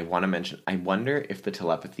I want to mention, I wonder if the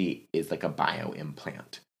telepathy is like a bio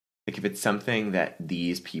implant. Like if it's something that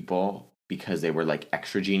these people, because they were like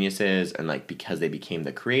extra geniuses and like because they became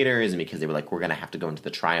the creators and because they were like, we're going to have to go into the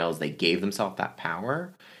trials, they gave themselves that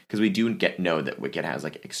power. Because we do know that Wicked has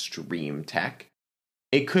like extreme tech.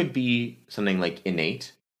 It could be something like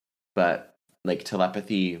innate, but like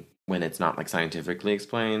telepathy, when it's not like scientifically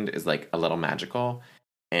explained, is like a little magical.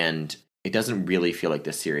 And it doesn't really feel like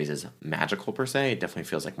this series is magical per se. It definitely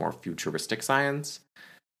feels like more futuristic science.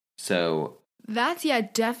 So That's,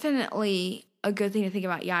 definitely a good thing to think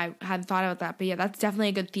about. Yeah, I hadn't thought about that. But yeah, that's definitely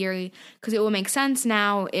a good theory because it will make sense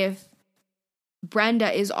now if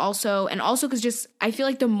Brenda is also, and also because just, I feel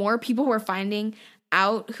like the more people we're finding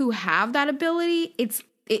out who have that ability,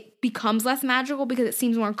 it becomes less magical because it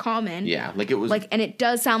seems more common. yeah, like it was like, and it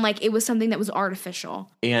does sound like it was something that was artificial.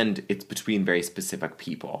 And it's between very specific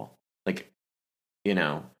people. Like, you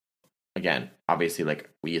know, again, obviously, like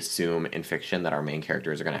we assume in fiction that our main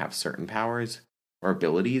characters are going to have certain powers or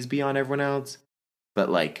abilities beyond everyone else. But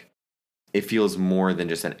like, it feels more than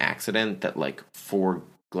just an accident that like 4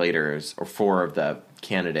 gladers or 4 of the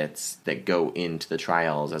candidates that go into the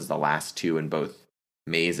trials as the last 2 in both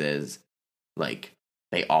mazes, like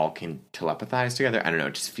they all can telepathize together. I don't know.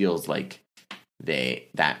 It just feels like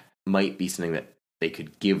that might be something that they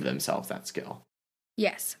could give themselves that skill.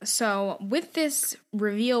 Yes. So with this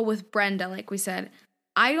reveal with Brenda, like we said,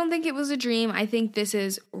 I don't think it was a dream. I think this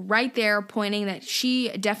is right there pointing that she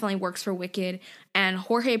definitely works for Wicked, and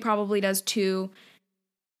Jorge probably does too.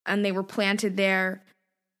 And they were planted there.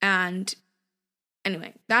 And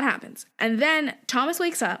anyway, that happens. And then Thomas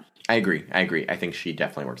wakes up. I agree. I think she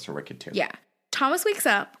definitely works for Wicked too. Yeah. Thomas wakes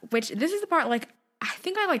up, which this is the part, like, I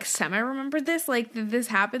think I, like, semi-remembered this, like, this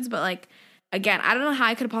happens, but, like, again, I don't know how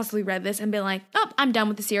I could have possibly read this and been like, oh, I'm done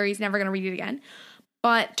with the series, never gonna read it again.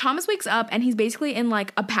 But Thomas wakes up, and he's basically in,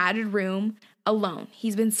 like, a padded room alone.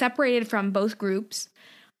 He's been separated from both groups,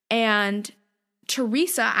 and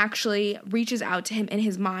Teresa actually reaches out to him in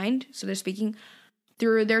his mind, so they're speaking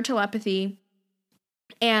through their telepathy,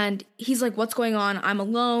 and he's like, what's going on? I'm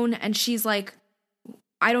alone, and she's like,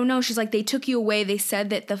 I don't know. She's like, they took you away. They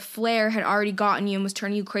said that the flare had already gotten you and was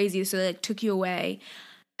turning you crazy, so they like took you away.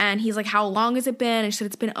 And he's like, how long has it been? And she said,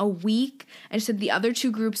 it's been a week. And she said, the other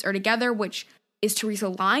 2 groups are together, which is Teresa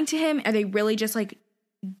lying to him? Are they really just like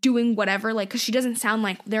doing whatever? Like, because she doesn't sound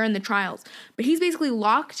like they're in the trials. But he's basically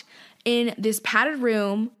locked in this padded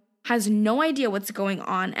room, has no idea what's going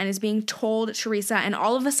on, and is being told Teresa, and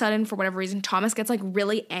all of a sudden, for whatever reason, Thomas gets like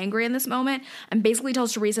really angry in this moment and basically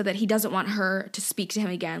tells Teresa that he doesn't want her to speak to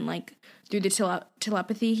him again, like through the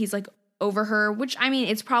telepathy. He's like over her, which, I mean,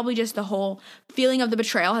 it's probably just the whole feeling of the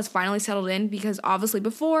betrayal has finally settled in, because obviously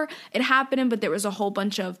before it happened, but there was a whole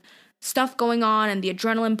bunch of stuff going on and the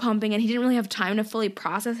adrenaline pumping, and he didn't really have time to fully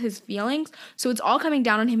process his feelings. So it's all coming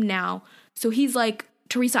down on him now. So he's like,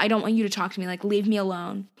 Teresa, I don't want you to talk to me. Like, leave me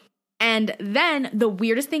alone. And then the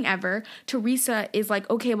weirdest thing ever, Teresa is like,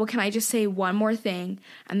 okay, well, can I just say one more thing?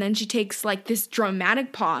 And then she takes like this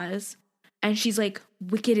dramatic pause and she's like,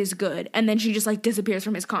 Wicked is good. And then she just like disappears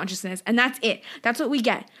from his consciousness. And that's it. That's what we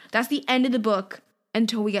get. That's the end of the book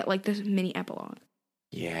until we get like this mini epilogue.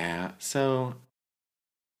 Yeah. So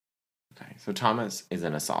Thomas is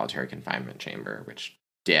in a solitary confinement chamber, which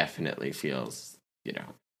definitely feels,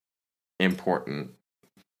 important.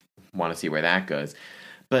 Want to see where that goes.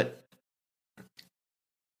 But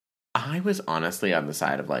I was honestly on the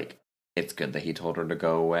side of like, it's good that he told her to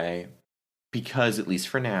go away, because at least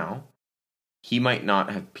for now, he might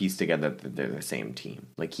not have pieced together that they're the same team.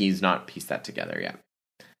 Like, he's not pieced that together yet.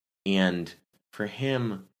 And for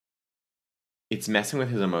him, it's messing with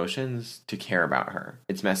his emotions to care about her.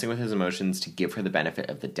 It's messing with his emotions to give her the benefit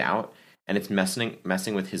of the doubt. And it's messing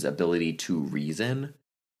with his ability to reason,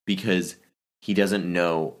 because he doesn't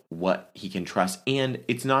know what he can trust. And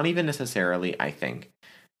it's not even necessarily, I think,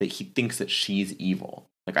 that he thinks that she's evil.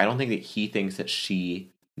 Like, I don't think that he thinks that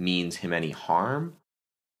she means him any harm,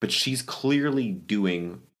 but she's clearly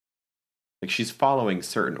she's following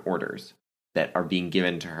certain orders that are being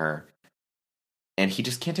given to her, and he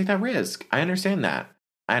just can't take that risk. I understand that.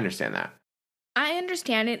 I understand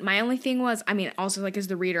it. My only thing was, I mean, also, like, as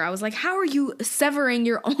the reader, I was like, how are you severing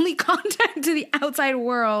your only contact to the outside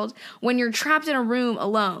world when you're trapped in a room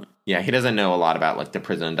alone? Yeah, he doesn't know a lot about, like, the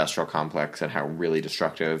prison industrial complex and how really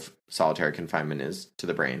destructive solitary confinement is to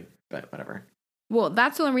the brain, but whatever. Well,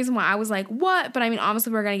 that's the only reason why I was like, what? But I mean,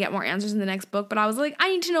 obviously we're going to get more answers in the next book, but I was like, I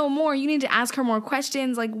need to know more. You need to ask her more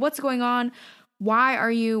questions. Like, what's going on? Why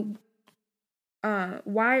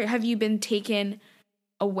have you been taken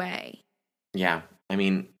away? Yeah, I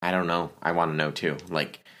mean, I don't know. I want to know too.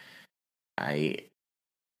 Like,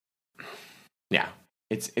 Yeah.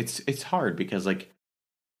 It's hard because, like,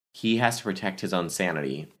 he has to protect his own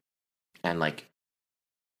sanity, and, like,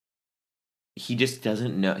 he just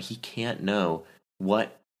doesn't know. He can't know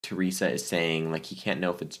what Teresa is saying. Like, he can't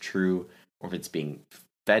know if it's true or if it's being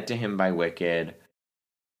fed to him by Wicked,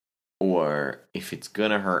 or if it's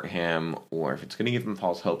gonna hurt him, or if it's gonna give him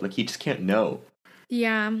false hope. Like, he just can't know.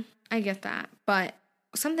 Yeah, I get that. But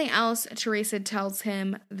something else Teresa tells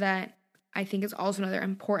him that I think is also another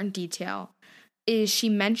important detail is she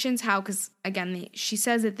mentions how, because again, she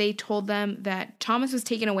says that they told them that Thomas was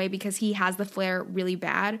taken away because he has the flare really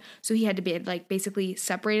bad. So he had to be, like, basically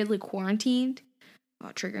separated, like, quarantined. Oh,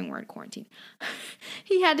 triggering word, quarantine.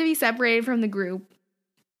 He had to be separated from the group.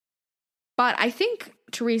 But I think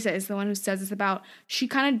Teresa is the one who says this about, she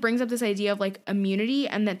kind of brings up this idea of, like, immunity,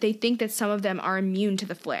 and that they think that some of them are immune to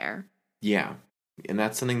the flare. Yeah. And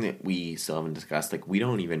that's something that we still haven't discussed. Like, we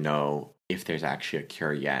don't even know if there's actually a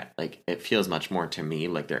cure yet. Like, it feels much more to me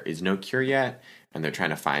like there is no cure yet, and they're trying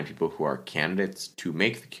to find people who are candidates to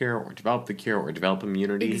make the cure or develop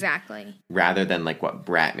immunity. Exactly. Rather than, like, what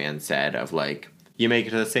Bratman said of, like, you make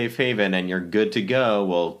it to the safe haven and you're good to go,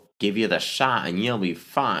 we'll give you the shot and you'll be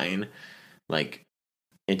fine. Like,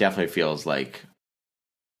 it definitely feels like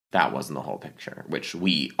that wasn't the whole picture, which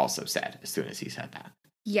we also said as soon as he said that.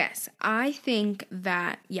 Yes, I think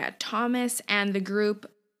that, yeah, Thomas and the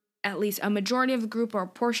group, at least a majority of the group or a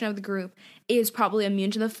portion of the group, is probably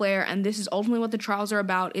immune to the flare, and this is ultimately what the trials are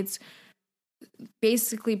about. It's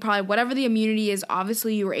basically probably whatever the immunity is.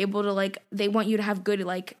 Obviously, you were able to, like, they want you to have good,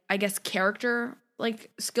 like, I guess, character,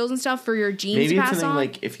 like, skills and stuff for your genes Maybe to it's pass something on.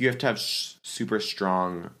 like if you have to have super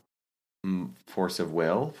strong force of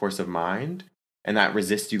will, force of mind, and that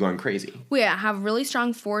resists you going crazy. Well, yeah, have really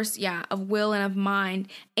strong force, yeah, of will and of mind,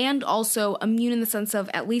 and also immune in the sense of,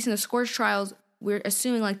 at least in the Scourge trials, we're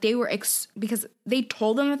assuming, like, they were, because they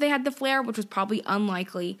told them that they had the flare, which was probably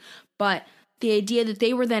unlikely, but the idea that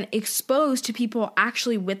they were then exposed to people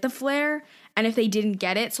actually with the flare, and if they didn't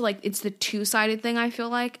get it, so, like, it's the two-sided thing, I feel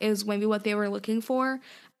like, is maybe what they were looking for.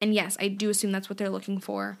 And yes, I do assume that's what they're looking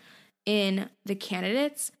for in the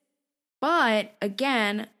candidates. But,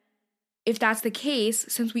 again, if that's the case,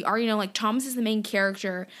 since we already know, like, Thomas is the main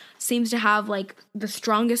character, seems to have, like, the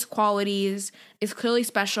strongest qualities, is clearly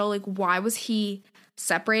special, like, why was he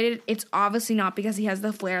separated? It's obviously not because he has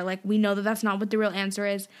the flare. Like, we know that that's not what the real answer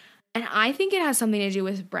is. And I think it has something to do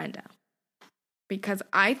with Brenda. Because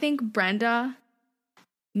I think Brenda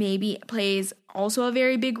maybe plays also a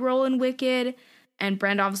very big role in Wicked, and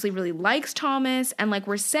Brenda obviously really likes Thomas, and, like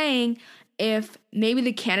we're saying, if maybe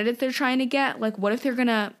the candidates they're trying to get, like, what if they're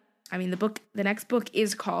gonna, I mean, the next book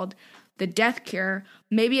is called The Death Cure.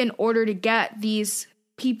 Maybe in order to get these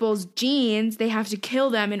people's genes, they have to kill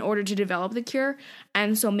them in order to develop the cure.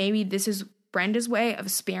 And so maybe this is Brenda's way of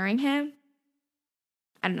sparing him.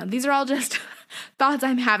 I don't know. These are all just thoughts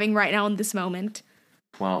I'm having right now in this moment.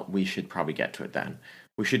 Well, we should probably get to it then.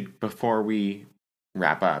 We should, before we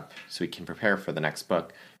wrap up, so we can prepare for the next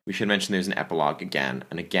book, we should mention there's an epilogue again.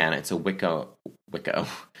 And again, it's a Wicco.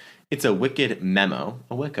 It's a Wicked memo,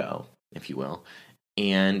 a Wicco, if you will.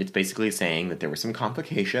 And it's basically saying that there were some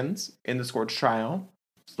complications in the Scourge trial.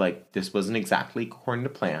 It's like, this wasn't exactly according to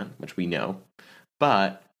plan, which we know.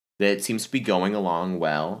 But that it seems to be going along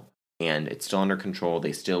well, and it's still under control.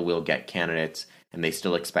 They still will get candidates, and they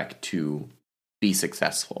still expect to be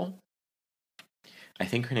successful. I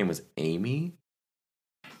think her name was Amy.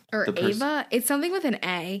 Or Ava. It's something with an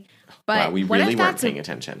A. But wow, we really weren't paying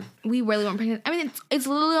attention. We really weren't paying attention. I mean, it's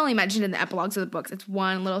literally only mentioned in the epilogues of the books. It's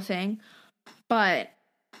one little thing. But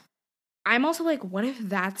I'm also like, what if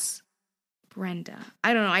that's Brenda?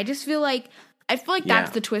 I don't know. I feel like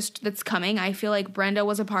that's the twist that's coming. I feel like Brenda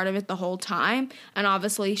was a part of it the whole time. And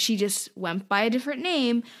obviously she just went by a different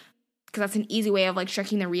name because that's an easy way of, like,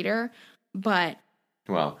 tricking the reader. But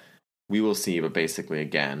well, we will see. But basically,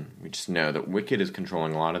 again, we just know that Wicked is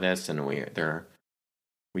controlling a lot of this, and we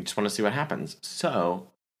just want to see what happens. So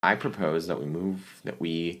I propose that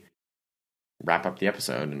we wrap up the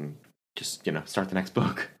episode and just, start the next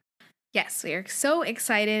book. Yes, we are so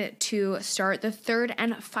excited to start the third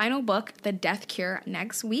and final book, The Death Cure,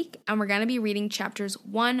 next week. And we're going to be reading chapters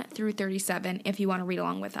 1 through 37 if you want to read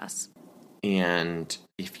along with us. And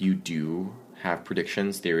if you do have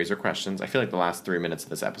predictions, theories, or questions, I feel like the last 3 minutes of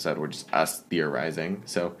this episode were just us theorizing.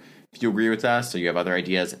 So if you agree with us or you have other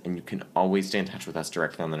ideas, and you can always stay in touch with us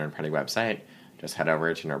directly on the Nerd Party website, just head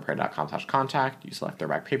over to nerdparty.com/contact. You select our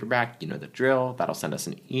back paperback. You know the drill. That'll send us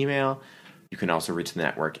an email. You can also reach the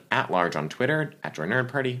network at large on Twitter, at Join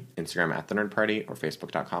Nerd Party, Instagram at The Nerd Party, or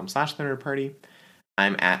Facebook.com/The Nerd Party.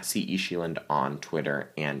 I'm at C.E. Sheeland on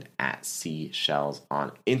Twitter and at C. Shells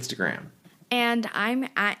on Instagram. And I'm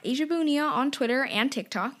at Asia Bonilla on Twitter and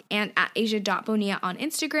TikTok, and at asia.bonilla on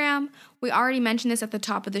Instagram. We already mentioned this at the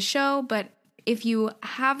top of the show, but if you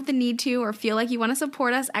have the need to or feel like you want to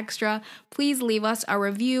support us extra, please leave us a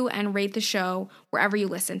review and rate the show wherever you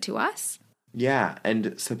listen to us. Yeah,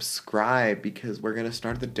 and subscribe because we're going to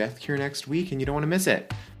start the Death Cure next week and you don't want to miss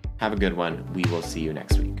it. Have a good one. We will see you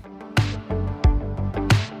next week.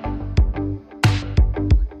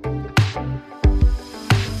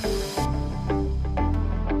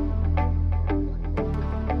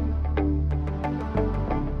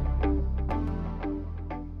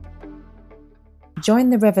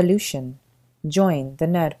 Join the revolution. Join the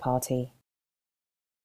Nerd Party.